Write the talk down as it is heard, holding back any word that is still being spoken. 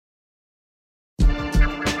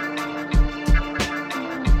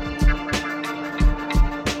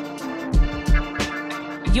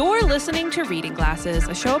listening to Reading Glasses,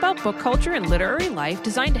 a show about book culture and literary life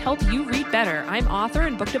designed to help you read better. I'm author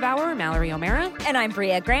and book devourer Mallory O'Mara. And I'm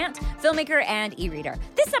Bria Grant, filmmaker and e-reader.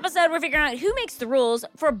 This episode, we're figuring out who makes the rules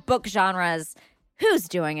for book genres. Who's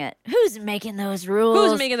doing it? Who's making those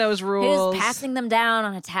rules? Who's making those rules? Who's passing them down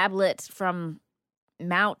on a tablet from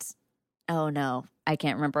Mount... Oh, no. I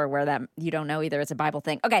can't remember where that... You don't know either. It's a Bible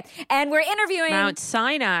thing. Okay. And we're interviewing... Mount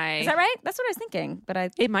Sinai. Is that right? That's what I was thinking.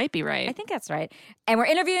 But It might be right. I think that's right. And we're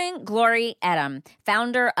interviewing Glory Edim,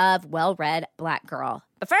 founder of Well Read Black Girl.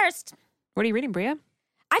 But first... What are you reading, Bria?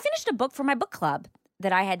 I finished a book for my book club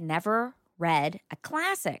that I had never read. A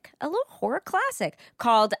classic. A little horror classic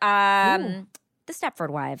called The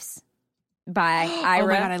Stepford Wives by Ira Oh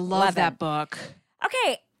my God, I love Levin. that book.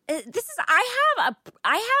 Okay. I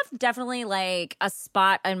have definitely like a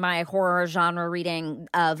spot in my horror genre reading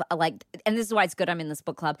of like, and this is why it's good I'm in this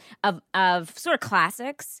book club, of sort of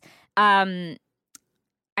classics. And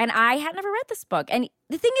I had never read this book. And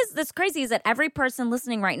the thing is, that's crazy, is that every person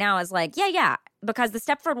listening right now is like, yeah, because The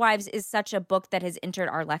Stepford Wives is such a book that has entered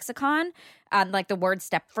our lexicon, like the word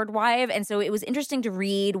Stepford Wife. And so it was interesting to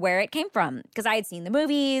read where it came from because I had seen the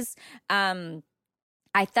movies.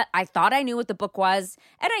 I thought I knew what the book was,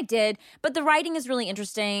 and I did, but the writing is really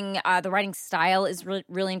interesting. The writing style is really,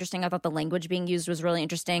 really interesting. I thought the language being used was really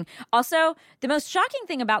interesting. Also, the most shocking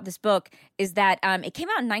thing about this book is that it came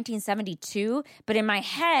out in 1972, but in my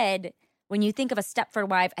head, when you think of a Stepford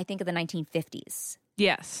Wife, I think of the 1950s.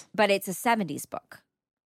 Yes. But it's a 70s book,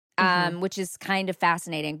 which is kind of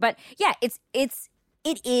fascinating. But yeah, it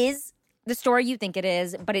is the story you think it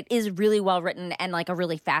is, but it is really well written and like a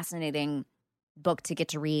really fascinating book to get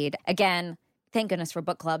to read. Again, thank goodness for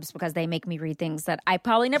book clubs because they make me read things that I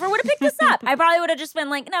probably never would have picked this up. I probably would have just been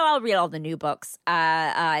like, no, I'll read all the new books,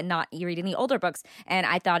 not reading the older books. And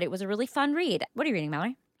I thought it was a really fun read. What are you reading,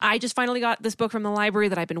 Mallory? I just finally got this book from the library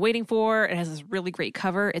that I've been waiting for. It has this really great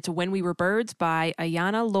cover. It's When We Were Birds by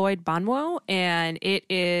Ayanna Lloyd Banwo, and it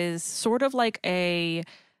is sort of like a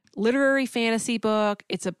literary fantasy book.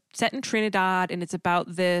 It's set in Trinidad, and it's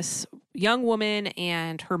about this young woman,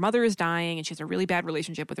 and her mother is dying, and she has a really bad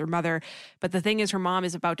relationship with her mother. But the thing is, her mom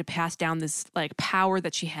is about to pass down this like power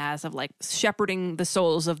that she has of like shepherding the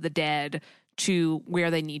souls of the dead to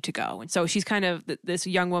where they need to go. And so she's kind of, this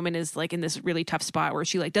young woman is like in this really tough spot where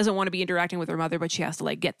she like doesn't want to be interacting with her mother, but she has to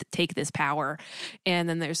like take this power. And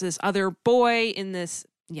then there's this other boy in this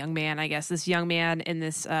young man in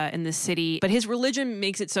this city, but his religion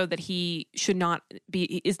makes it so that he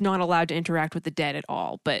is not allowed to interact with the dead at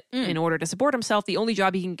all. But in order to support himself, the only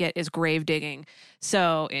job he can get is grave digging.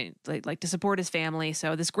 So like to support his family.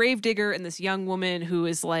 So this grave digger and this young woman who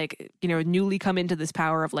is like, newly come into this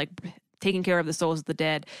power of like taking care of the souls of the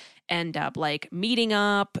dead end up like meeting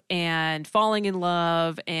up and falling in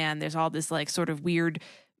love. And there's all this like sort of weird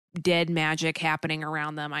dead magic happening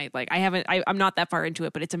around them. I'm not that far into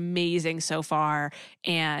it, but it's amazing so far.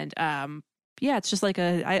 And it's just like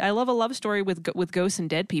I love a love story with ghosts and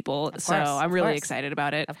dead people. So I'm really excited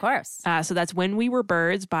about it. Of course. So that's When We Were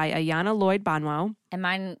Birds by Ayanna Lloyd Banwo. And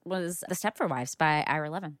mine was The Stepford Wives by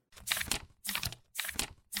Ira Levin.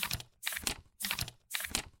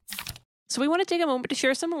 So we want to take a moment to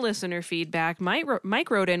share some listener feedback. Mike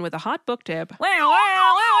wrote in with a hot book tip.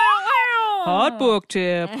 Hot book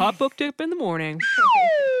tip. Hot book tip in the morning.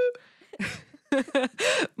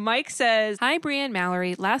 Mike says, "Hi, Bria and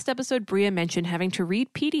Mallory. Last episode, Bria mentioned having to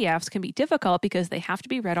read PDFs can be difficult because they have to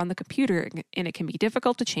be read on the computer, and it can be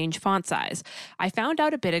difficult to change font size. I found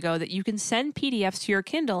out a bit ago that you can send PDFs to your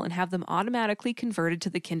Kindle and have them automatically converted to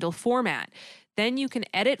the Kindle format. Then you can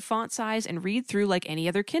edit font size and read through like any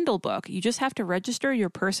other Kindle book. You just have to register your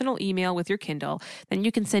personal email with your Kindle. Then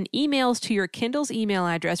you can send emails to your Kindle's email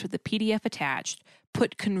address with the PDF attached.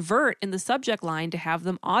 Put convert in the subject line to have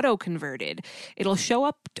them auto-converted. It'll show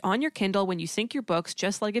up on your Kindle when you sync your books,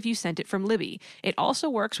 just like if you sent it from Libby. It also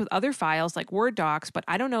works with other files like Word docs, but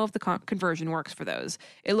I don't know if the conversion works for those.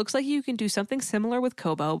 It looks like you can do something similar with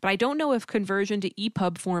Kobo, but I don't know if conversion to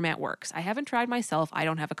EPUB format works. I haven't tried myself. I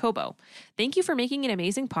don't have a Kobo. Thank you for making an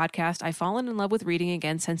amazing podcast. I've fallen in love with reading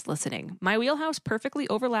again since listening. My wheelhouse perfectly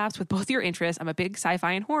overlaps with both your interests. I'm a big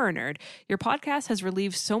sci-fi and horror nerd. Your podcast has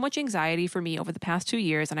relieved so much anxiety for me over the past 2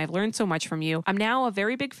 years, and I've learned so much from you. I'm now a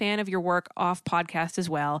very big fan of your work off podcast as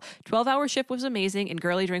well. 12-Hour Shift was amazing, and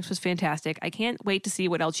Girly Drinks was fantastic. I can't wait to see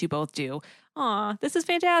what else you both do. Aw, this is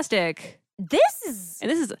fantastic. This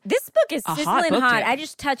book is sizzling hot. Tip. I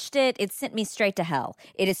just touched it. It sent me straight to hell.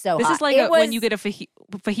 It is so hot. This is like when you get a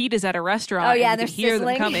fajitas at a restaurant. Oh yeah, and they're you can hear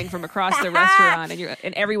sizzling. them coming from across the restaurant,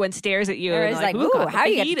 and everyone stares at you. It's and like, ooh, ooh, how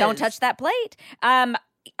you don't touch that plate.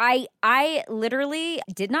 I literally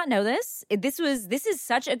did not know this. This is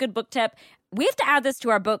such a good book tip. We have to add this to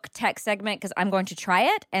our book tech segment because I'm going to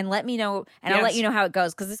try it and let me know, and I'll let you know how it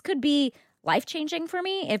goes, because this could be life-changing for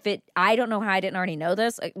me. I don't know how I didn't already know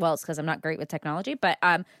this. Well, it's because I'm not great with technology, but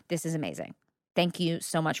this is amazing. Thank you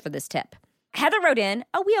so much for this tip. Heather wrote in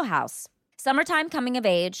a wheelhouse. Summertime coming of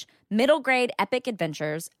age, middle grade epic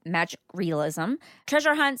adventures, magic realism,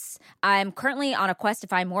 treasure hunts. I'm currently on a quest to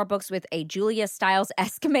find more books with a Julia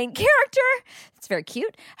Stiles-esque main character. It's very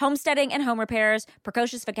cute. Homesteading and home repairs,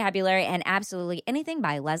 precocious vocabulary, and absolutely anything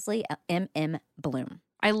by Leslie M.M. Bloom.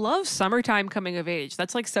 I love summertime coming of age.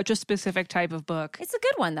 That's like such a specific type of book. It's a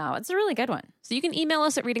good one, though. It's a really good one. So you can email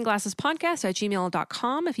us at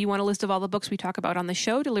readingglassespodcast@gmail.com. If you want a list of all the books we talk about on the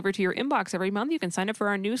show delivered to your inbox every month, you can sign up for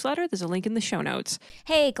our newsletter. There's a link in the show notes.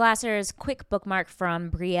 Hey, Glassers, quick bookmark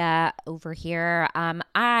from Bria over here.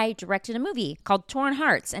 I directed a movie called Torn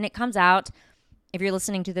Hearts, and it comes out, if you're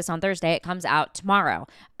listening to this on Thursday, it comes out tomorrow.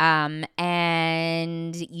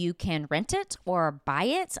 And you can rent it or buy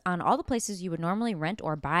it on all the places you would normally rent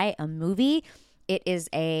or buy a movie. It is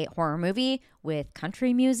a horror movie with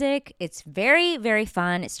country music. It's very, very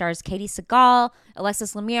fun. It stars Katie Sagal,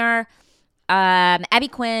 Alexis Lemire, Abby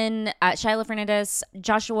Quinn, Shiloh Fernandez,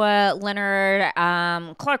 Joshua Leonard,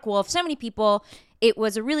 Clark Wolf, so many people. It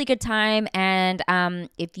was a really good time, and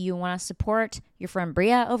if you want to support your friend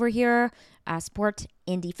Bria over here, support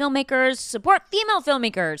indie filmmakers, support female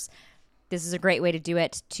filmmakers, this is a great way to do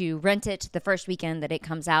it, to rent it the first weekend that it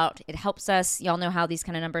comes out. It helps us. Y'all know how these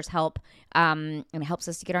kind of numbers help, and it helps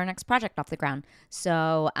us to get our next project off the ground.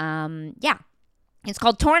 So, yeah. It's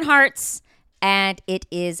called Torn Hearts, and it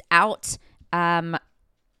is out very,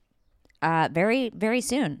 very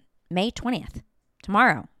soon, May 20th,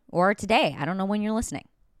 tomorrow. Or today. I don't know when you're listening.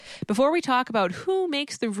 Before we talk about who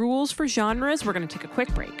makes the rules for genres, we're going to take a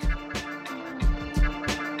quick break.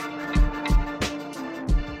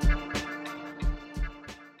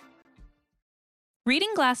 Reading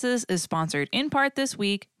Glasses is sponsored in part this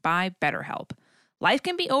week by BetterHelp. Life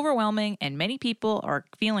can be overwhelming, and many people are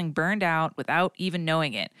feeling burned out without even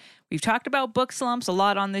knowing it. We've talked about book slumps a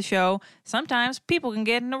lot on this show. Sometimes people can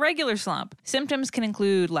get in a regular slump. Symptoms can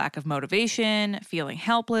include lack of motivation, feeling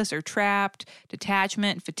helpless or trapped,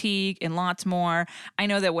 detachment, fatigue, and lots more. I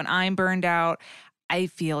know that when I'm burned out, I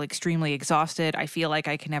feel extremely exhausted. I feel like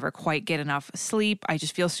I can never quite get enough sleep. I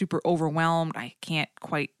just feel super overwhelmed. I can't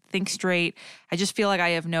quite think straight. I just feel like I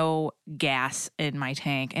have no gas in my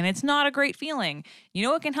tank, and it's not a great feeling. You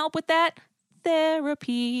know what can help with that?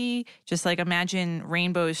 Therapy. Just like imagine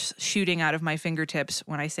rainbows shooting out of my fingertips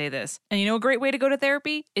when I say this. And you know a great way to go to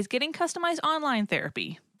therapy is getting customized online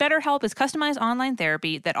therapy. BetterHelp is customized online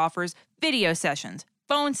therapy that offers video sessions,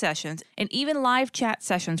 phone sessions, and even live chat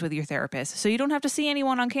sessions with your therapist. So you don't have to see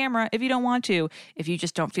anyone on camera if you don't want to, if you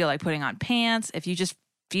just don't feel like putting on pants, if you just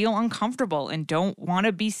feel uncomfortable and don't want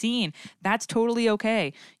to be seen. That's totally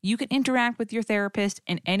okay. You can interact with your therapist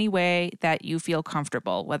in any way that you feel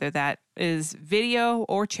comfortable, whether that is video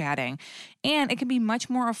or chatting. And it can be much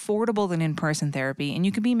more affordable than in-person therapy, and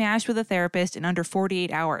you can be matched with a therapist in under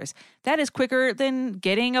 48 hours. That is quicker than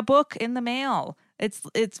getting a book in the mail. It's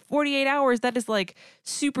 48 hours. That is like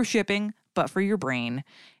super shipping, but for your brain.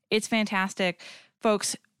 It's fantastic.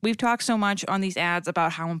 Folks, we've talked so much on these ads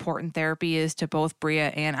about how important therapy is to both Bria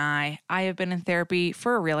and I. I have been in therapy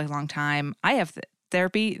for a really long time. I have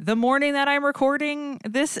therapy the morning that I'm recording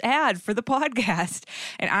this ad for the podcast,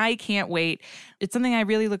 and I can't wait. It's something I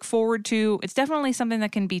really look forward to. It's definitely something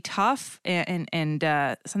that can be tough and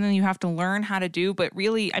something you have to learn how to do. But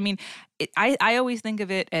really, I mean, I always think of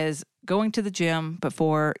it as going to the gym, but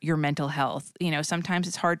for your mental health. You know, sometimes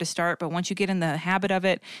it's hard to start, but once you get in the habit of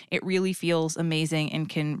it, it really feels amazing and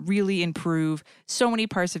can really improve so many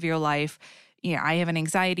parts of your life. Yeah, I have an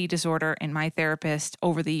anxiety disorder, and my therapist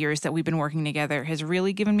over the years that we've been working together has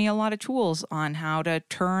really given me a lot of tools on how to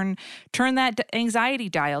turn that anxiety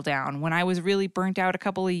dial down. When I was really burnt out a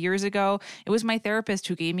couple of years ago, it was my therapist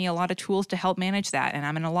who gave me a lot of tools to help manage that, and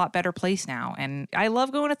I'm in a lot better place now. And I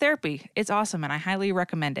love going to therapy. It's awesome, and I highly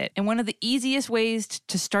recommend it. And one of the easiest ways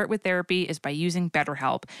to start with therapy is by using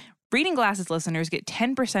BetterHelp. Reading Glasses listeners get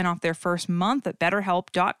 10% off their first month at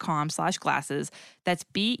betterhelp.com/glasses. That's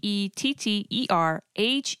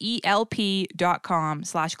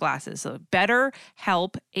BetterHelp.com/glasses. So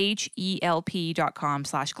BetterHelp,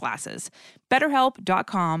 HELP.com/glasses.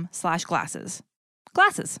 BetterHelp.com/glasses.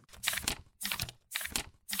 Glasses.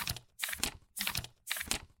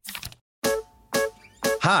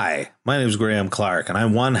 Hi, my name is Graham Clark, and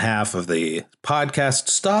I'm one half of the podcast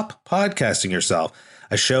Stop Podcasting Yourself,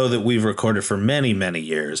 a show that we've recorded for many, many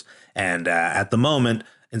years. And at the moment,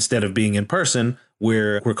 instead of being in person,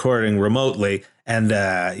 we're recording remotely, and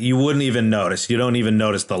you wouldn't even notice. You don't even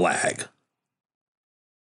notice the lag.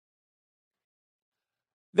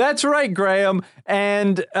 That's right, Graham.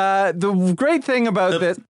 And the great thing about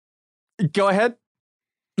this... Go ahead.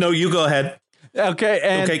 No, you go ahead.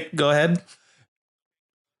 Okay, go ahead.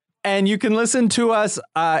 And you can listen to us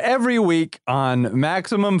every week on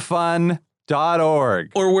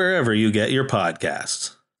MaximumFun.org. Or wherever you get your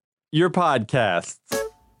podcasts. Your podcasts.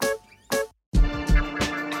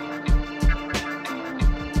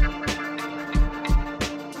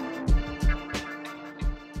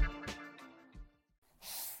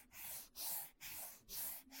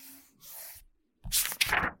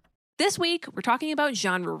 This week, we're talking about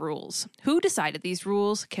genre rules. Who decided these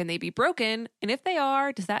rules? Can they be broken? And if they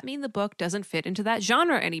are, does that mean the book doesn't fit into that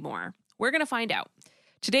genre anymore? We're going to find out.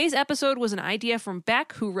 Today's episode was an idea from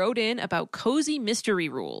Beck, who wrote in about cozy mystery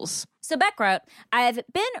rules. So Beck wrote, I've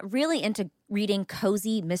been really into reading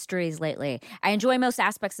cozy mysteries lately. I enjoy most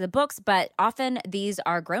aspects of the books, but often these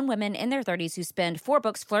are grown women in their 30s who spend 4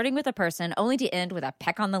 books flirting with a person only to end with a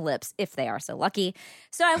peck on the lips, if they are so lucky.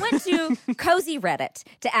 So I went to Cozy Reddit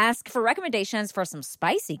to ask for recommendations for some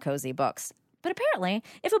spicy cozy books. But apparently,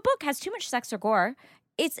 if a book has too much sex or gore,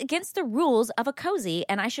 it's against the rules of a cozy,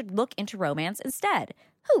 and I should look into romance instead.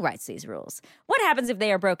 Who writes these rules? What happens if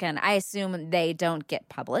they are broken? I assume they don't get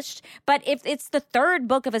published. But if it's the 3rd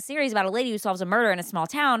book of a series about a lady who solves a murder in a small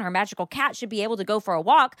town, her magical cat should be able to go for a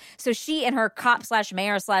walk so she and her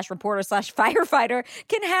cop/mayor/reporter/firefighter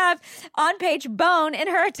can have on-page bone in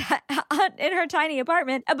her in her tiny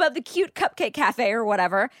apartment above the cute cupcake cafe or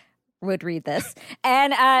whatever. Would read this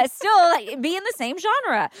and still be in the same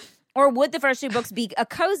genre. Or would the first 2 books be a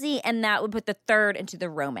cozy and that would put the 3rd into the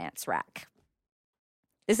romance rack?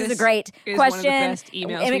 This is a great question. One of the best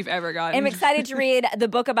emails we've ever gotten. I'm excited to read the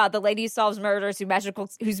book about the lady who solves murders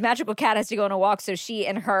whose magical cat has to go on a walk so she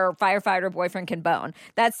and her firefighter boyfriend can bone.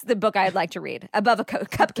 That's the book I'd like to read, above a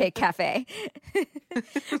cupcake cafe.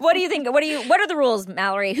 What do you think? What are the rules,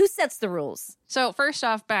 Mallory? Who sets the rules? So first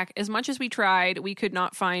off, Beck, as much as we tried, we could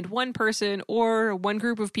not find one person or one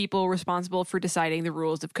group of people responsible for deciding the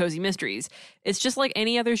rules of cozy mysteries. It's just like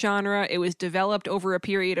any other genre. It was developed over a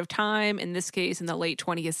period of time, in this case in the late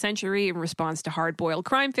 20th century, in response to hard-boiled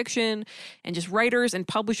crime fiction, and just writers and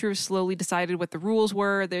publishers slowly decided what the rules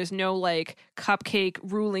were. There's no like cupcake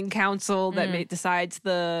ruling council that decides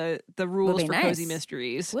the rules for cozy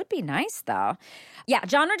mysteries. Would be nice though. Yeah,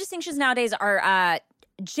 genre distinctions nowadays are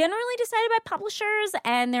generally decided by publishers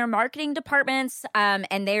and their marketing departments,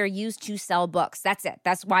 and they are used to sell books. That's it.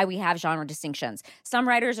 That's why we have genre distinctions. Some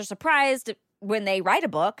writers are surprised when they write a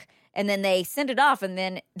book and then they send it off and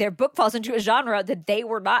then their book falls into a genre that they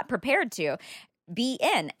were not prepared to be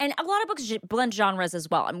in. And a lot of books blend genres as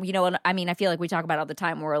well. And, I feel like we talk about it all the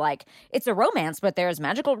time where we're like, it's a romance, but there's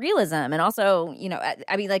magical realism. And also,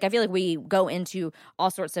 I feel like we go into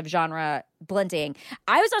all sorts of genre blending.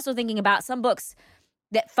 I was also thinking about some books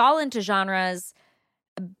that fall into genres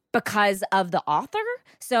because of the author.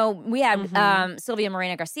 So we had Sylvia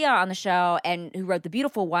Moreno Garcia on the show, and who wrote The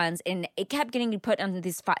Beautiful Ones, and it kept getting put on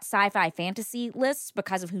these sci-fi fantasy lists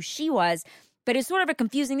because of who she was. But it's sort of a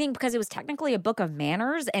confusing thing because it was technically a book of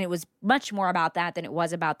manners, and it was much more about that than it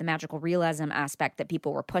was about the magical realism aspect that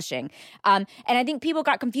people were pushing. And I think people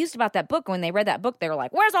got confused about that book. When they read that book, they were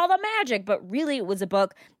like, where's all the magic? But really, it was a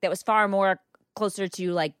book that was far more closer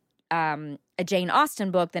to like a Jane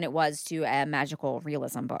Austen book than it was to a magical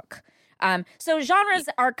realism book. So genres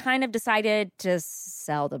are kind of decided to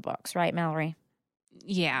sell the books, right, Mallory?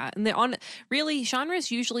 Yeah, and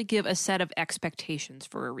genres usually give a set of expectations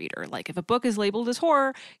for a reader. Like if a book is labeled as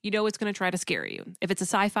horror, it's going to try to scare you. If it's a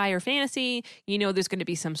sci-fi or fantasy, there's going to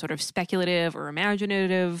be some sort of speculative or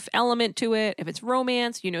imaginative element to it. If it's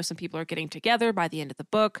romance, some people are getting together by the end of the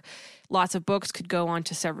book. Lots of books could go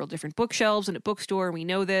onto several different bookshelves in a bookstore. We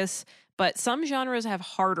know this. But some genres have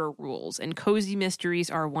harder rules, and cozy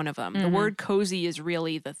mysteries are one of them. The word cozy is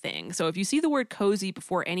really the thing. So if you see the word cozy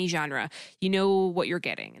before any genre, you know what you're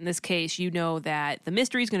getting. In this case, you know that the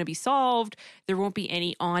mystery is going to be solved. There won't be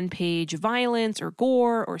any on-page violence or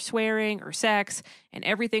gore or swearing or sex, and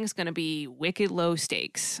everything's going to be wicked low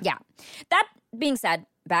stakes. Yeah. That being said,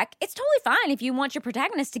 Beck, it's totally fine if you want your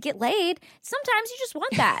protagonist to get laid. Sometimes you just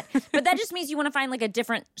want that. But that just means you want to find like a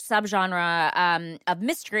different subgenre of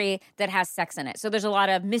mystery that has sex in it. So there's a lot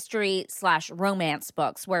of mystery/romance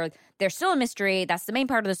books where there's still a mystery, that's the main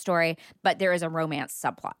part of the story, but there is a romance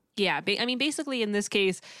subplot. Yeah, basically in this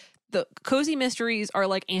case, the cozy mysteries are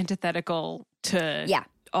like antithetical to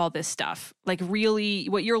all this stuff. Like really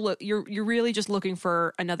what you're really just looking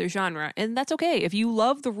for another genre. And that's okay. If you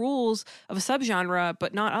love the rules of a subgenre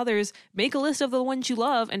but not others, make a list of the ones you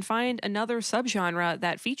love and find another subgenre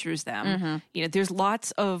that features them. You know, there's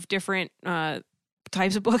lots of different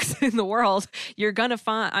types of books in the world. You're gonna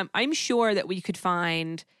find, I'm sure that we could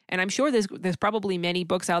find, and I'm sure there's probably many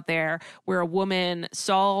books out there where a woman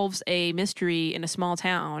solves a mystery in a small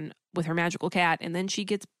town with her magical cat, and then she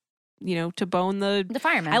gets, you know, to bone the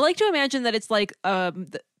fireman. I like to imagine that it's like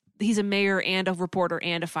he's a mayor and a reporter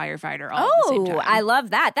and a firefighter all at the same time. I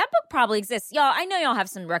love that. That book probably exists. Y'all, I know y'all have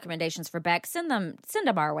some recommendations for Beck. Send them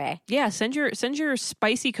our way. Yeah, send your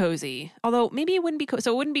spicy cozy. Although maybe it wouldn't be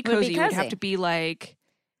so it wouldn't be cozy. It would have to be like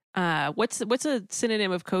what's a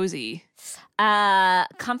synonym of cozy?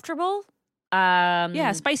 Comfortable?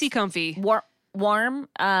 Yeah, spicy comfy. Warm.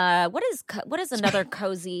 What is another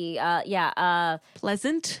cozy?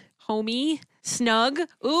 Pleasant, homey, snug.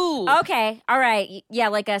 Ooh. Okay. All right. Yeah,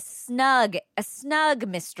 like a snug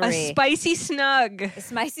mystery. A spicy snug. A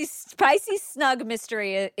spicy snug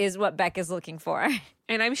mystery is what Beck is looking for.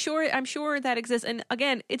 And I'm sure that exists. And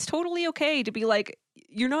again, it's totally okay to be like,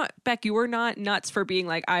 you are not nuts for being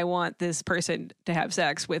like, I want this person to have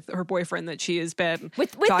sex with her boyfriend that she has been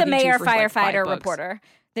with the mayor firefighter reporter.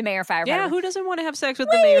 The mayor firefighter. Yeah, who doesn't want to have sex with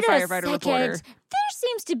the mayor firefighter reporter? There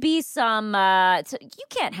seems to be some. You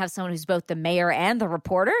can't have someone who's both the mayor and the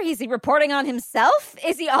reporter. Is he reporting on himself?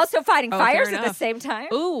 Is he also fighting fires at the same time?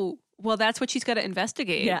 Ooh, well, that's what she's got to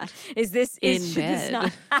investigate. Yeah, is this in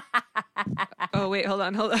bed? Oh wait, hold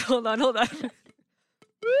on.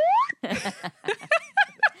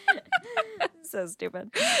 So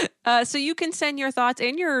stupid. So you can send your thoughts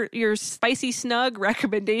and your spicy snug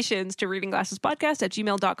recommendations to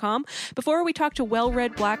readingglassespodcast@gmail.com. Before we talk to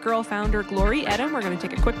well-read Black Girl founder Glory Edom, we're going to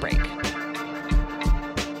take a quick break.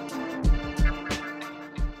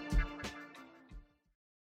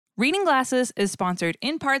 Reading Glasses is sponsored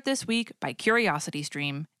in part this week by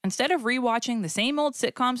CuriosityStream. Instead of rewatching the same old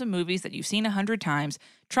sitcoms and movies that you've seen 100 times,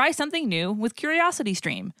 try something new with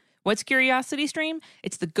CuriosityStream. What's CuriosityStream?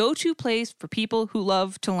 It's the go-to place for people who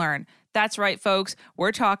love to learn. That's right, folks.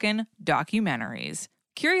 We're talking documentaries.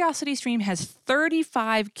 CuriosityStream has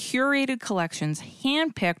 35 curated collections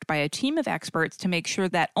handpicked by a team of experts to make sure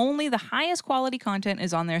that only the highest quality content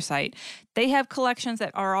is on their site. They have collections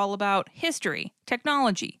that are all about history,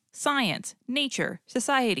 technology, science, nature,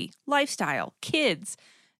 society, lifestyle, kids.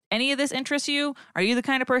 Any of this interests you? Are you the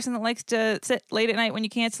kind of person that likes to sit late at night when you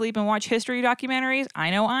can't sleep and watch history documentaries? I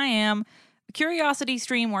know I am.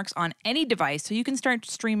 CuriosityStream works on any device, so you can start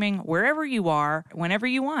streaming wherever you are, whenever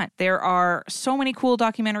you want. There are so many cool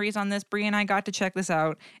documentaries on this. Brie and I got to check this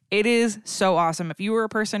out. It is so awesome. If you are a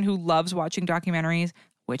person who loves watching documentaries,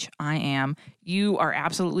 which I am, you are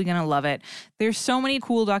absolutely going to love it. There's so many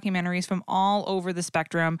cool documentaries from all over the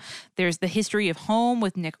spectrum. There's The History of Home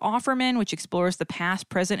with Nick Offerman, which explores the past,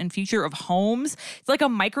 present, and future of homes. It's like a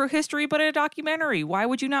microhistory, but a documentary. Why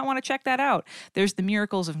would you not want to check that out? There's The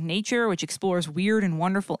Miracles of Nature, which explores weird and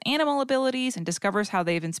wonderful animal abilities and discovers how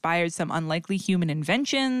they've inspired some unlikely human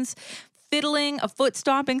inventions. Fiddling, a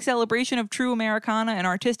foot-stomping celebration of true Americana and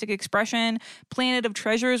artistic expression. Planet of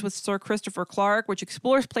Treasures with Sir Christopher Clark, which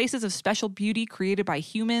explores places of special beauty created by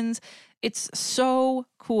humans. It's so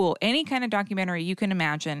cool. Any kind of documentary you can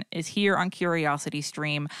imagine is here on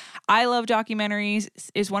CuriosityStream. I love documentaries.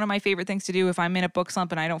 It's one of my favorite things to do if I'm in a book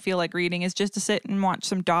slump and I don't feel like reading, is just to sit and watch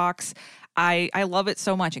some docs. I love it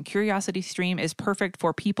so much, and CuriosityStream is perfect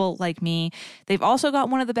for people like me. They've also got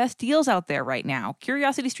one of the best deals out there right now.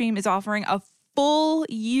 CuriosityStream is offering a full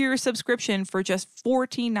year subscription for just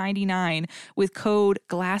 $14.99 with code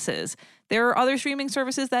GLASSES. There are other streaming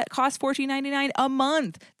services that cost $14.99 a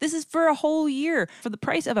month. This is for a whole year. For the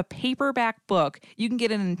price of a paperback book, you can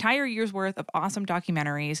get an entire year's worth of awesome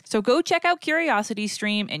documentaries. So go check out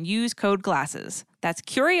CuriosityStream and use code GLASSES. That's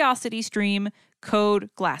CuriosityStream, code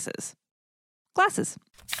GLASSES. Glasses.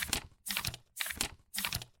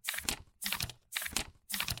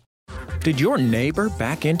 Did your neighbor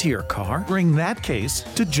back into your car? Bring that case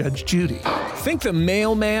to Judge Judy. Think the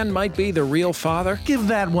mailman might be the real father? Give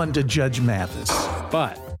that one to Judge Mathis.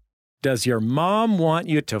 But does your mom want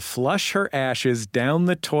you to flush her ashes down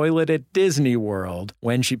the toilet at Disney World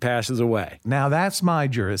when she passes away? Now that's my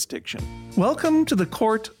jurisdiction. Welcome to the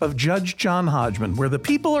court of Judge John Hodgman, where the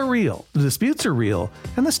people are real, the disputes are real,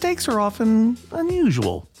 and the stakes are often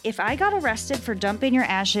unusual. If I got arrested for dumping your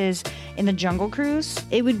ashes in the Jungle Cruise,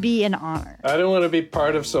 it would be an honor. I don't want to be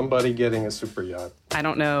part of somebody getting a super yacht. I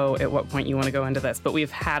don't know at what point you want to go into this, but we've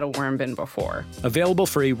had a worm bin before. Available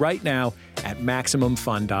free right now at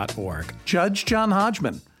MaximumFun.org. Judge John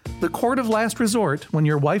Hodgman, The court of last resort when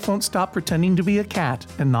your wife won't stop pretending to be a cat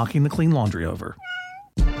and knocking the clean laundry over.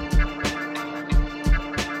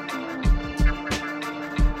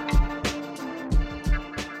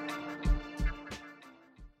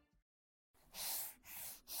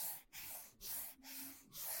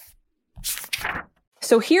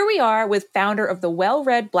 So here we are with founder of the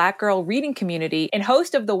Well-Read Black Girl Reading Community and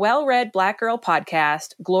host of the Well-Read Black Girl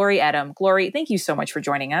podcast, Glory Edom. Glory, thank you so much for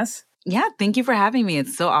joining us. Yeah, thank you for having me.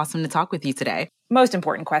 It's so awesome to talk with you today. Most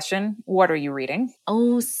important question, what are you reading?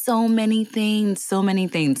 Oh, so many things, so many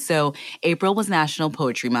things. So April was National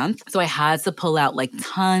Poetry Month. So I had to pull out like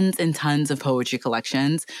tons and tons of poetry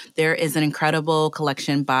collections. There is an incredible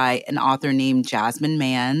collection by an author named Jasmine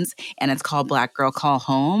Mans, and it's called Black Girl Call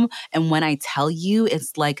Home. And when I tell you,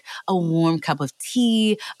 it's like a warm cup of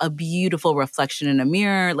tea, a beautiful reflection in a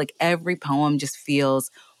mirror. Like every poem just feels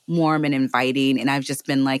warm and inviting. And I've just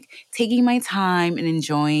been like taking my time and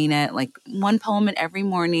enjoying it, like one poem every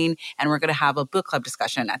morning. And we're going to have a book club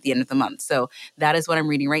discussion at the end of the month. So that is what I'm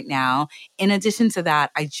reading right now. In addition to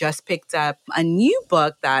that, I just picked up a new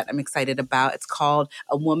book that I'm excited about. It's called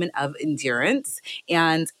A Woman of Endurance.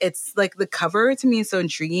 And it's like the cover to me is so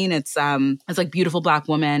intriguing. It's like beautiful Black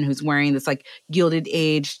woman who's wearing this like Gilded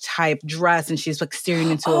Age type dress. And she's like staring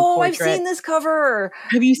into a portrait. Oh, I've seen this cover.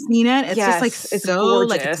 Have you seen it? It's yes, just like it's so gorgeous.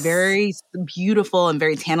 like it's very beautiful and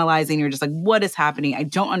very tantalizing. You're just like, what is happening? I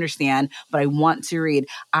don't understand, but I want to read.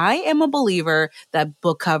 I am a believer that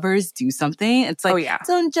book covers do something. It's like,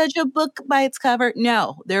 don't judge a book by its cover.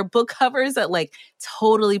 No, there are book covers that like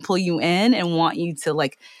totally pull you in and want you to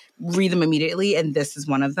like read them immediately. And this is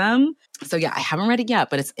one of them. So yeah, I haven't read it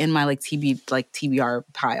yet, but it's in my like TBR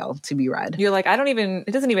pile to be read. You're like,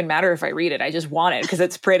 it doesn't even matter if I read it. I just want it because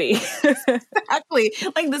it's pretty. Exactly.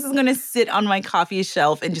 Like this is going to sit on my coffee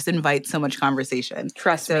shelf and just invite so much conversation.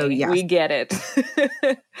 Trust me, yes. We get it.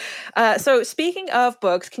 So speaking of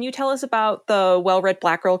books, can you tell us about the Well-Read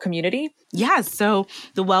Black Girl community? Yeah, so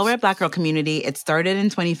the Well-Read Black Girl community, it started in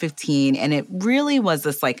 2015, and it really was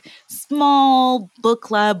this like small book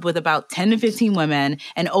club with about 10 to 15 women.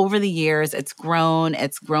 And over the years, it's grown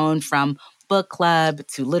from book club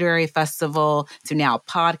to literary festival to now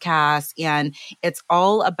podcast. And it's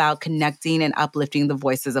all about connecting and uplifting the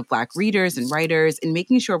voices of Black readers and writers and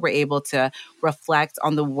making sure we're able to reflect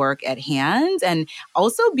on the work at hand and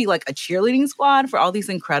also be like a cheerleading squad for all these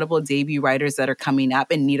incredible debut writers that are coming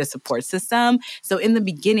up and need a support system. So in the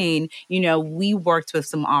beginning, we worked with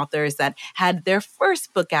some authors that had their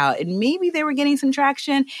first book out and maybe they were getting some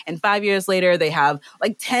traction. And 5 years later, they have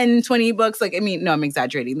like 10, 20 books. No, I'm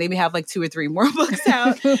exaggerating. Maybe have like 2 or 3 more books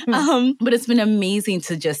out. But it's been amazing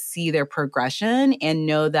to just see their progression and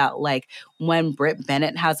know that like when Britt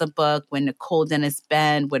Bennett has a book, when Nicole Dennis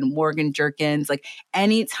Benn, when Morgan Jerkins, like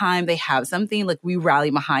anytime they have something, like we rally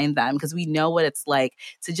behind them because we know what it's like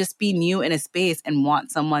to just be new in a space and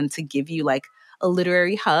want someone to give you like a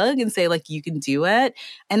literary hug and say like, you can do it.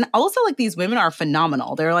 And also like these women are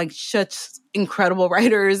phenomenal. They're like such incredible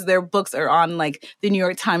writers. Their books are on like the New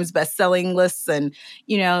York Times bestselling lists and,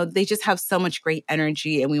 they just have so much great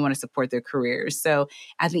energy and we want to support their careers. So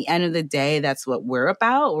at the end of the day, that's what we're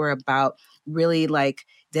about. We're about really like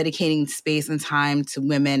dedicating space and time to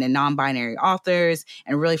women and non-binary authors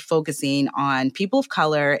and really focusing on people of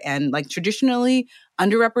color and like traditionally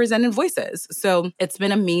underrepresented voices. So it's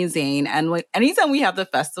been amazing. And like anytime we have the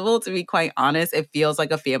festival, to be quite honest, it feels like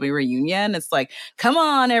a family reunion. It's like, come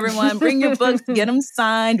on, everyone, bring your books, get them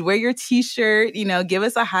signed, wear your t-shirt, give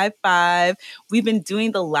us a high five. We've been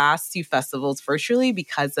doing the last 2 festivals virtually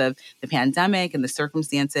because of the pandemic and the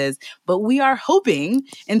circumstances, but we are hoping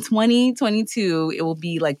in 2022, it will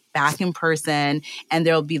be like back in person and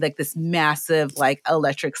there'll be like this massive like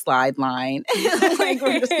electric slide line. Like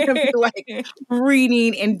we're just gonna be like reading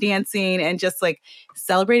and dancing and just like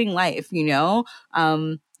celebrating life,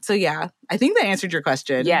 So yeah, I think that answered your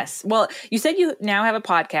question. Yes. Well, you said you now have a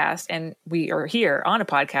podcast and we are here on a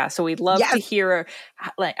podcast. So we'd love to hear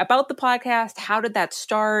about the podcast. How did that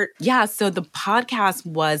start? Yeah. So the podcast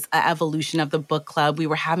was an evolution of the book club. We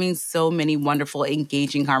were having so many wonderful,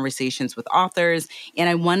 engaging conversations with authors. And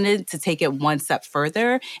I wanted to take it one step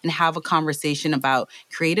further and have a conversation about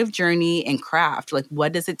creative journey and craft. Like,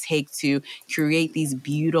 what does it take to create these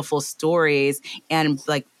beautiful stories and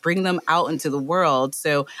like bring them out into the world?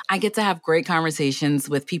 So I get to have great conversations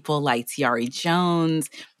with people like Tiare Jones,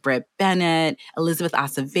 Britt Bennett, Elizabeth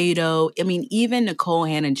Acevedo. I mean, even Nicole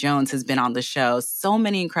Hannah-Jones has been on the show. So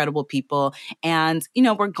many incredible people. And, you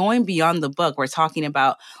know, we're going beyond the book. We're talking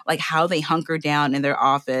about like how they hunker down in their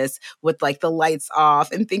office with like the lights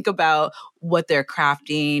off and think about what they're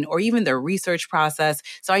crafting or even their research process.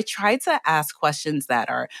 So I try to ask questions that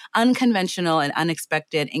are unconventional and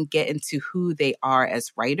unexpected and get into who they are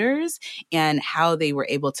as writers and how they were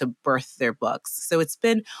able to birth their books. So it's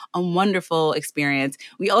been a wonderful experience.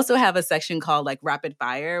 We also have a section called like Rapid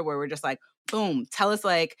Fire where we're just like, boom, tell us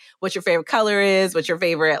like what your favorite color is, what's your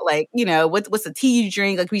favorite, like, you know, what's the tea you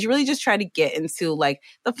drink? Like we really just try to get into like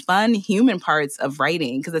the fun human parts of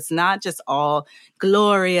writing because it's not just all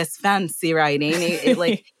glorious fancy writing. It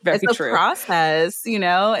like it's a process, you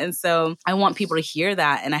know? And so I want people to hear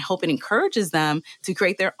that and I hope it encourages them to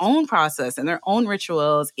create their own process and their own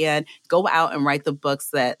rituals and go out and write the books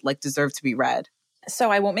that like deserve to be read.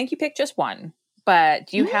 So I won't make you pick just one. But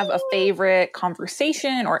do you have a favorite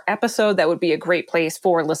conversation or episode that would be a great place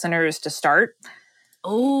for listeners to start?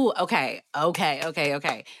 Oh, okay.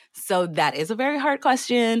 So that is a very hard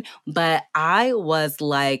question, but I was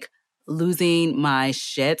like losing my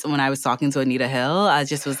shit when I was talking to Anita Hill. I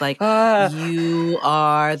just was like, you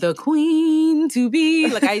are the queen to be.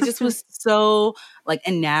 Like, I just was so like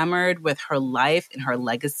enamored with her life and her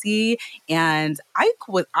legacy. And I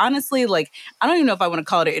was honestly like, I don't even know if I want to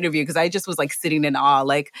call it an interview because I just was like sitting in awe,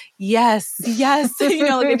 like, yes. You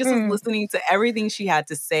know, like I just was listening to everything she had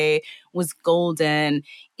to say was golden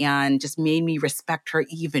and just made me respect her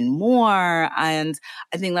even more. And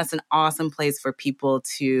I think that's an awesome place for people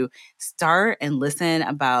to start and listen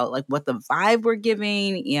about like what the vibe we're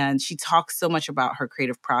giving. And she talks so much about her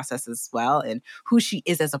creative process as well and who she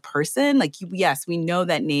is as a person. Like, yes, we know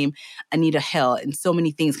that name, Anita Hill, and so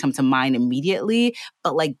many things come to mind immediately,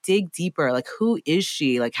 but like dig deeper, like who is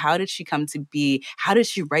she? Like, how did she come to be? How did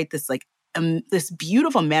she write this like this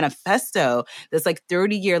beautiful manifesto, this like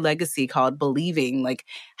 30-year legacy called Believing? Like,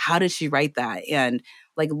 how did she write that? And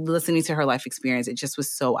like listening to her life experience, it just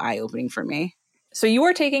was so eye-opening for me. So you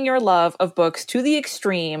are taking your love of books to the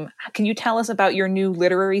extreme. Can you tell us about your new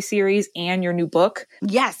literary series and your new book?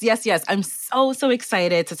 Yes. I'm so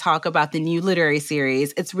excited to talk about the new literary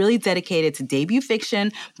series. It's really dedicated to debut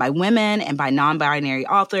fiction by women and by non-binary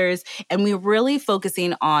authors. And we're really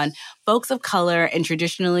focusing on folks of color and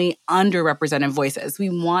traditionally underrepresented voices. We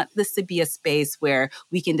want this to be a space where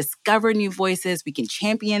we can discover new voices, we can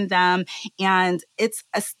champion them. And it's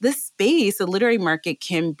this space, the literary market,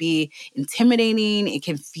 can be intimidating. It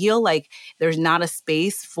can feel like there's not a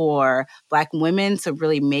space for Black women to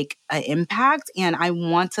really make an impact. And I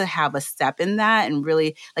want to have a step in that and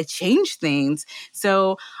really like change things.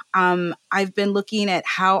 So I've been looking at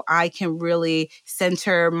how I can really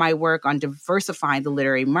center my work on diversifying the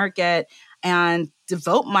literary market and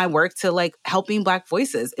devote my work to like helping Black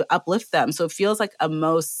voices, uplift them. So it feels like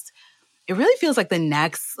it really feels like the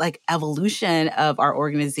next like evolution of our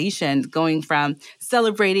organization, going from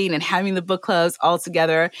celebrating and having the book clubs all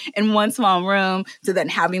together in one small room to then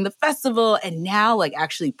having the festival and now like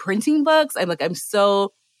actually printing books.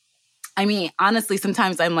 Honestly,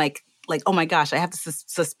 sometimes I'm like, oh my gosh, I have to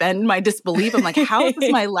suspend my disbelief. I'm like, how is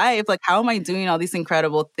this my life? Like, how am I doing all these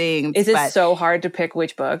incredible things? Is it so hard to pick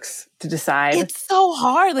which books to decide? It's so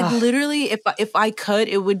hard. Like literally, if I could,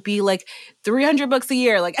 it would be like 300 books a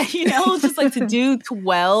year. Like, you know, just like to do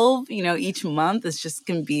 12, you know, each month is just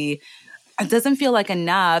can be, it doesn't feel like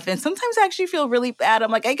enough. And sometimes I actually feel really bad. I'm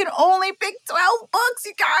like, I can only pick 12 books,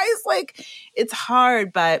 you guys. Like, it's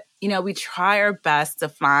hard, but, you know, we try our best to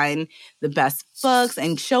find the best books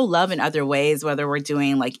and show love in other ways, whether we're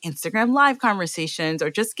doing like Instagram live conversations or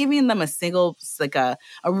just giving them a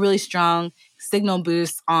really strong signal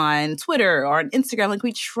boost on Twitter or on Instagram. Like,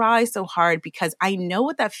 we try so hard because I know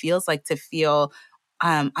what that feels like to feel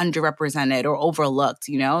underrepresented or overlooked,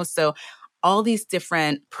 you know? So all these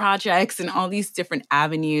different projects and all these different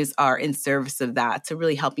avenues are in service of that, to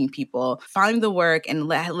really helping people find the work and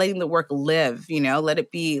letting the work live, you know, let it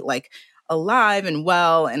be like alive and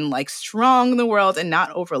well and like strong in the world and not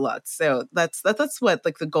overlooked. So that's what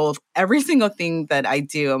like the goal of every single thing that I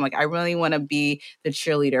do. I'm like, I really want to be the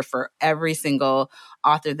cheerleader for every single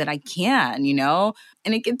author that I can, you know?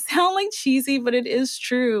 And it can sound like cheesy, but it is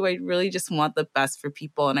true. I really just want the best for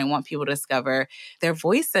people and I want people to discover their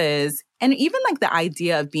voices. And even like the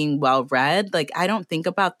idea of being well-read, like I don't think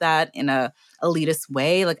about that in a elitist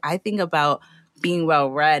way. Like I think about being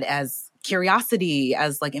well-read as curiosity,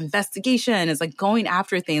 as like investigation, as like going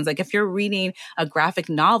after things. Like if you're reading a graphic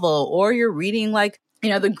novel or you're reading like,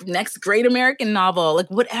 you know, the next great American novel, like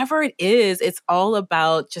whatever it is, it's all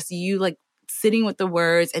about just you like sitting with the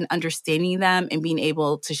words and understanding them and being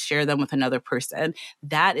able to share them with another person.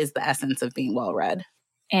 That is the essence of being well-read.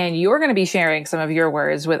 And you're going to be sharing some of your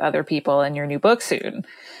words with other people in your new book soon.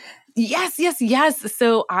 Yes.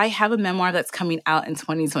 So I have a memoir that's coming out in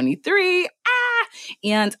 2023.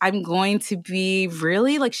 And I'm going to be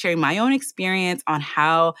really like sharing my own experience on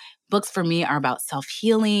how books for me are about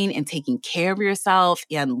self-healing and taking care of yourself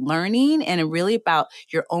and learning, and really about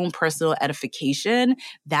your own personal edification.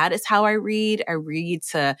 That is how I read. I read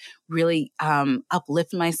to really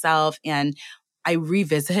uplift myself, and I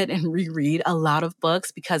revisit and reread a lot of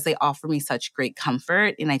books because they offer me such great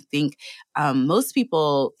comfort. And I think most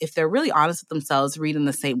people, if they're really honest with themselves, read in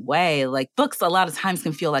the same way. Like books a lot of times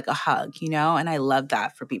can feel like a hug, you know, and I love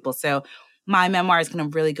that for people. So my memoir is going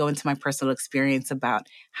to really go into my personal experience about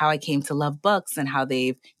how I came to love books and how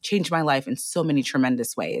they've changed my life in so many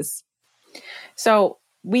tremendous ways. So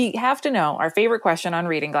we have to know our favorite question on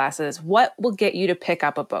Reading Glasses. What will get you to pick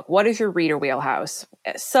up a book? What is your reader wheelhouse?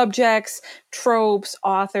 Subjects, tropes,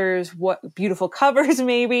 authors, what beautiful covers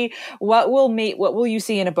maybe? What will you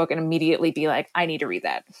see in a book and immediately be like, I need to read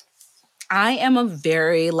that? I am a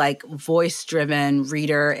very like voice-driven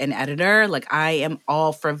reader and editor. Like I am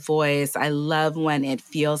all for voice. I love when it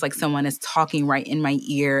feels like someone is talking right in my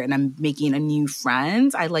ear and I'm making a new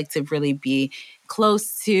friend. I like to really be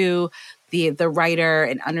close to the writer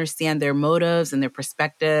and understand their motives and their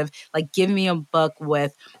perspective. Like give me a book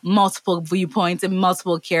with multiple viewpoints and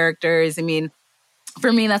multiple characters. I mean,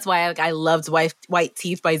 for me, that's why I loved White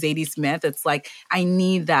Teeth by Zadie Smith. It's like, I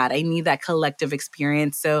need that collective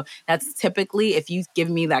experience. So that's typically, if you give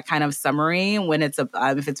me that kind of summary, when it's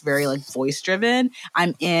if it's very like voice driven,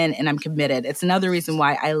 I'm in and I'm committed. It's another reason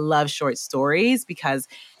why I love short stories, because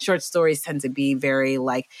short stories tend to be very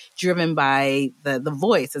like driven by the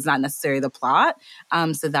voice. It's not necessarily the plot.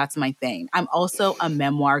 So that's my thing. I'm also a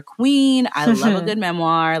memoir queen. I love a good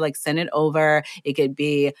memoir. Like send it over. It could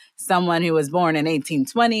be someone who was born in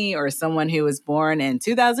 1820 or someone who was born in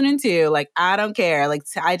 2002. Like, I don't care. Like,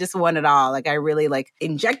 I just want it all. Like, I really like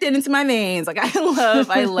inject it into my veins. Like,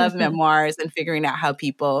 I love memoirs and figuring out how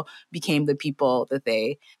people became the people that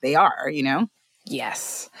they are, you know?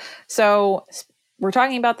 Yes. So we're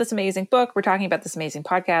talking about this amazing book. We're talking about this amazing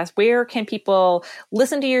podcast. Where can people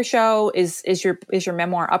listen to your show? Is your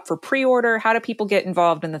memoir up for pre-order? How do people get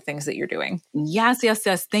involved in the things that you're doing? Yes.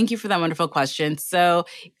 Thank you for that wonderful question. So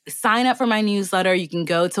sign up for my newsletter. You can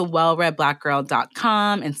go to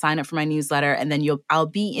wellreadblackgirl.com and sign up for my newsletter. And then I'll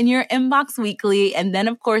be in your inbox weekly. And then,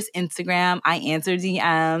 of course, Instagram. I answer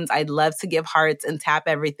DMs. I'd love to give hearts and tap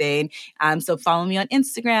everything. So follow me on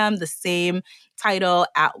Instagram, the same title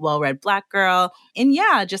at wellreadblackgirl. And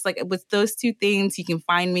yeah, just like with those two things, you can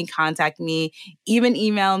find me, contact me, even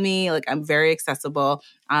email me. Like I'm very accessible.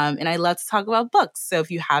 And I love to talk about books. So if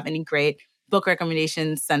you have any great book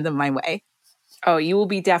recommendations, send them my way. Oh, you will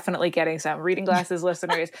be definitely getting some. Reading Glasses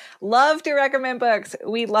listeners love to recommend books.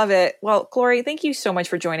 We love it. Well, Glory, thank you so much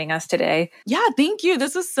for joining us today. Yeah, thank you.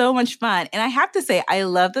 This was so much fun. And I have to say, I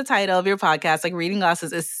love the title of your podcast. Like Reading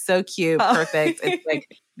Glasses is so cute. Perfect. It's like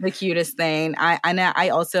the cutest thing. I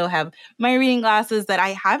also have my reading glasses that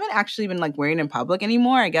I haven't actually been like wearing in public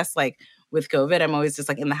anymore. I guess like with COVID, I'm always just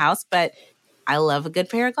like in the house, but I love a good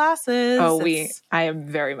pair of glasses. Oh, I am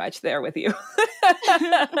very much there with you.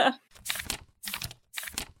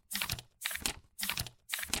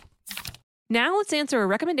 Now let's answer a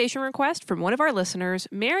recommendation request from one of our listeners.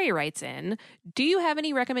 Mary writes in, do you have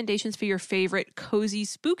any recommendations for your favorite cozy,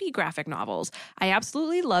 spooky graphic novels? I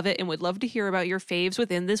absolutely love it and would love to hear about your faves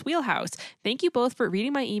within this wheelhouse. Thank you both for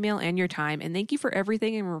reading my email and your time, and thank you for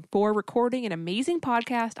everything and for recording an amazing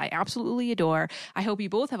podcast I absolutely adore. I hope you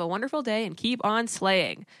both have a wonderful day and keep on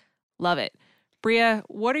slaying. Love it. Bria,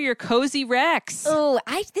 what are your cozy recs? Oh,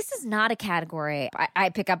 this is not a category I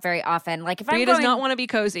pick up very often. Like if Bria does not want to be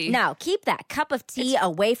cozy. No, keep that cup of tea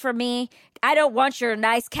away from me. I don't want your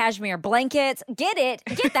nice cashmere blankets. Get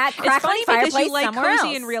that crackling fireplace you like somewhere cozy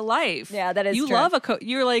else. in real life. Yeah, that is you true. love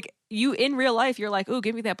you're like, you in real life, you're like, oh,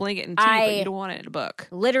 give me that blanket and tea, but you don't want it in a book.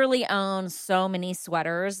 Literally own so many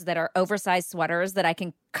sweaters that are oversized sweaters that I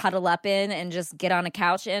can cuddle up in and just get on a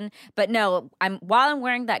couch in. But no, while I'm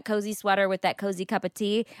wearing that cozy sweater with that cozy cup of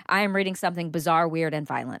tea, I am reading something bizarre, weird, and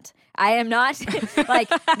violent. I am not like,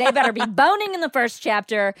 they better be boning in the first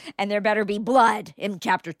chapter and there better be blood in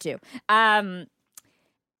chapter 2.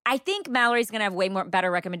 I think Mallory's going to have way better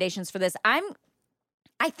recommendations for this.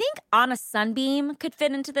 I think On a Sunbeam could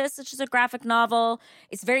fit into this. It's just a graphic novel.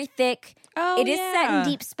 It's very thick. Oh, it is set in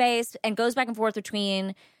deep space and goes back and forth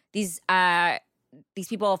between these these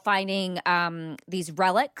people finding these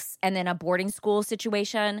relics and then a boarding school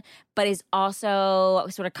situation, but is also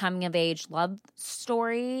sort of coming of age love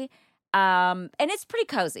story. And it's pretty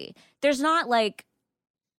cozy. There's not like,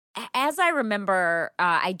 as I remember,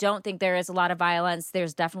 I don't think there is a lot of violence.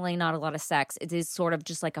 There's definitely not a lot of sex. It is sort of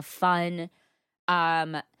just like a fun,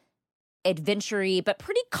 adventure-y, but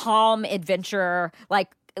pretty calm adventure.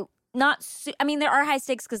 Like, I mean, there are high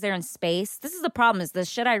stakes because they're in space. This is the problem, is the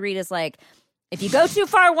shit I read is like, if you go too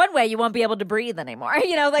far one way, you won't be able to breathe anymore.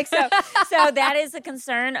 Like, so that is a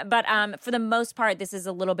concern. But for the most part, this is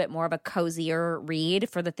a little bit more of a cozier read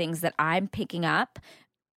for the things that I'm picking up.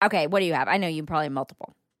 Okay, what do you have? I know you probably have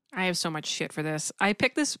multiple. I have so much shit for this. I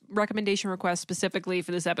picked this recommendation request specifically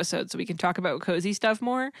for this episode so we can talk about cozy stuff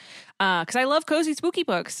more. Because I love cozy spooky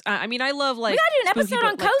books. I mean, I love like... We gotta do an episode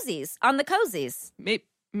on cozies, on the cozies.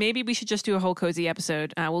 Maybe we should just do a whole cozy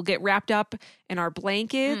episode. We'll get wrapped up in our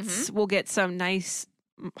blankets. We'll get some nice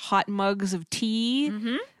hot mugs of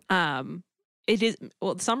tea.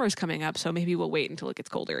 Summer's coming up, so maybe we'll wait until it gets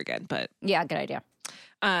colder again. But yeah, good idea.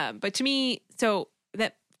 But to me,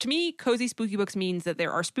 cozy spooky books means that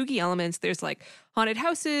there are spooky elements. There's like haunted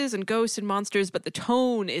houses and ghosts and monsters, but the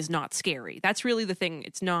tone is not scary. That's really the thing.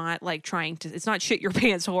 It's not like it's not shit your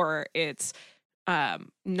pants horror. It's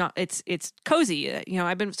cozy.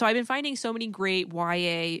 I've been finding so many great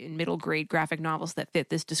YA and middle grade graphic novels that fit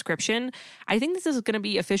this description. I think this is going to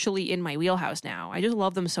be officially in my wheelhouse now. I just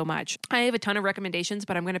love them so much. I have a ton of recommendations,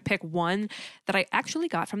 but I'm going to pick one that I actually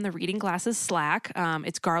got from the Reading Glasses Slack.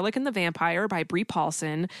 It's Garlic and the Vampire by Brie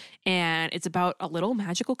Paulson, and it's about a little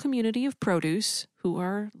magical community of produce who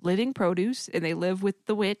are living produce, and they live with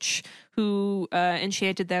the witch who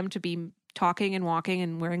enchanted them to be talking and walking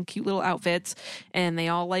and wearing cute little outfits, and they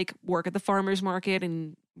all like work at the farmer's market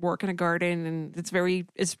and work in a garden, and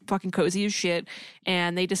it's fucking cozy as shit.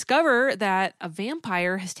 And they discover that a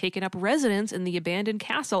vampire has taken up residence in the abandoned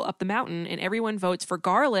castle up the mountain, and everyone votes for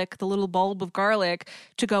Garlic, the little bulb of Garlic,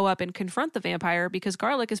 to go up and confront the vampire because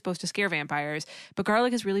Garlic is supposed to scare vampires, but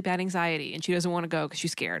Garlic has really bad anxiety and she doesn't want to go because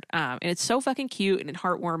she's scared. And it's so fucking cute and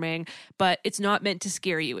heartwarming, but it's not meant to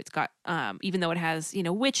scare you. It's got even though it has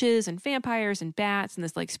witches and vampires and bats and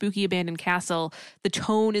this like spooky abandoned castle, the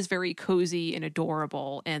tone is very cozy and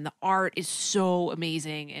adorable, and the art is so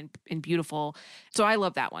amazing and beautiful. So I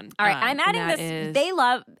love that one. All right, I'm adding this.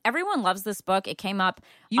 Everyone loves this book. It came up.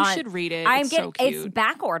 You should read it. So cute. It's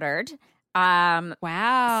back ordered. Wow.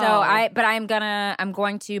 So I'm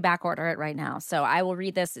going to back order it right now. So I will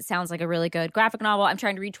read this. It sounds like a really good graphic novel. I'm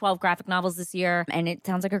trying to read 12 graphic novels this year, and it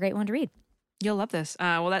sounds like a great one to read. You'll love this.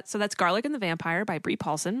 That's Garlic and the Vampire by Brie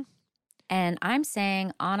Paulson. And I'm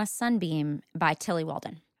saying On a Sunbeam by Tilly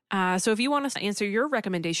Walden. So if you want us to answer your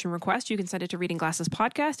recommendation request, you can send it to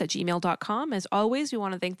readingglassespodcast@gmail.com. As always, we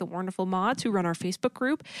want to thank the wonderful mods who run our Facebook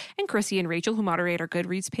group and Chrissy and Rachel who moderate our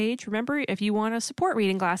Goodreads page. Remember, if you want to support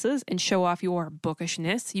Reading Glasses and show off your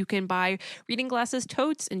bookishness, you can buy Reading Glasses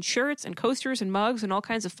totes and shirts and coasters and mugs and all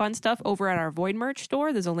kinds of fun stuff over at our Void merch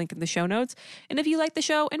store. There's a link in the show notes. And if you like the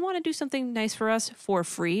show and want to do something nice for us for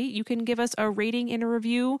free, you can give us a rating and a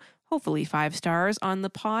review, hopefully 5 stars, on the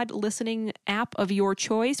pod listening app of your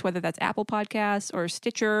choice, whether that's Apple Podcasts or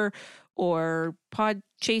Stitcher or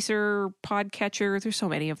Podchaser, Podcatcher. There's so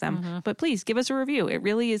many of them. But please give us a review. It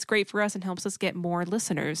really is great for us and helps us get more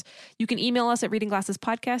listeners. You can email us at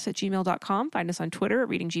readingglassespodcast@gmail.com. Find us on Twitter at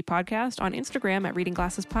ReadingGPodcast, on Instagram at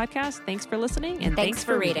readingglassespodcast. Thanks for listening, and thanks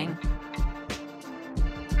for reading.